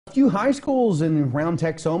Few high schools in around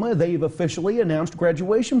Texoma, they've officially announced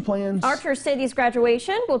graduation plans. Archer City's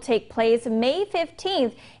graduation will take place May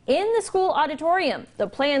 15th in the school auditorium. The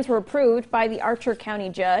plans were approved by the Archer County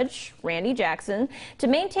Judge, Randy Jackson. To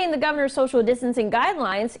maintain the governor's social distancing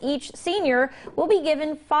guidelines, each senior will be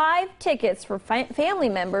given 5 tickets for family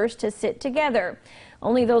members to sit together.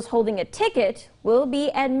 Only those holding a ticket will be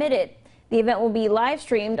admitted. The event will be live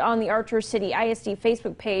streamed on the Archer City ISD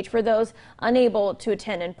Facebook page for those unable to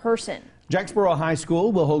attend in person. Jacksboro High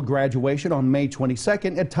School will hold graduation on May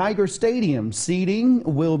 22nd at Tiger Stadium. Seating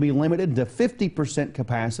will be limited to 50%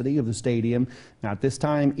 capacity of the stadium. Now, at this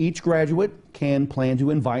time, each graduate can plan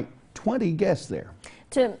to invite 20 guests there.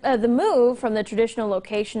 The move from the traditional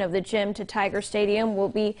location of the gym to Tiger Stadium will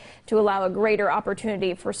be to allow a greater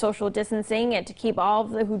opportunity for social distancing and to keep all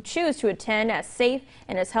who choose to attend as safe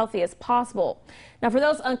and as healthy as possible. Now, for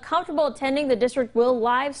those uncomfortable attending, the district will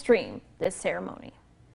live stream this ceremony.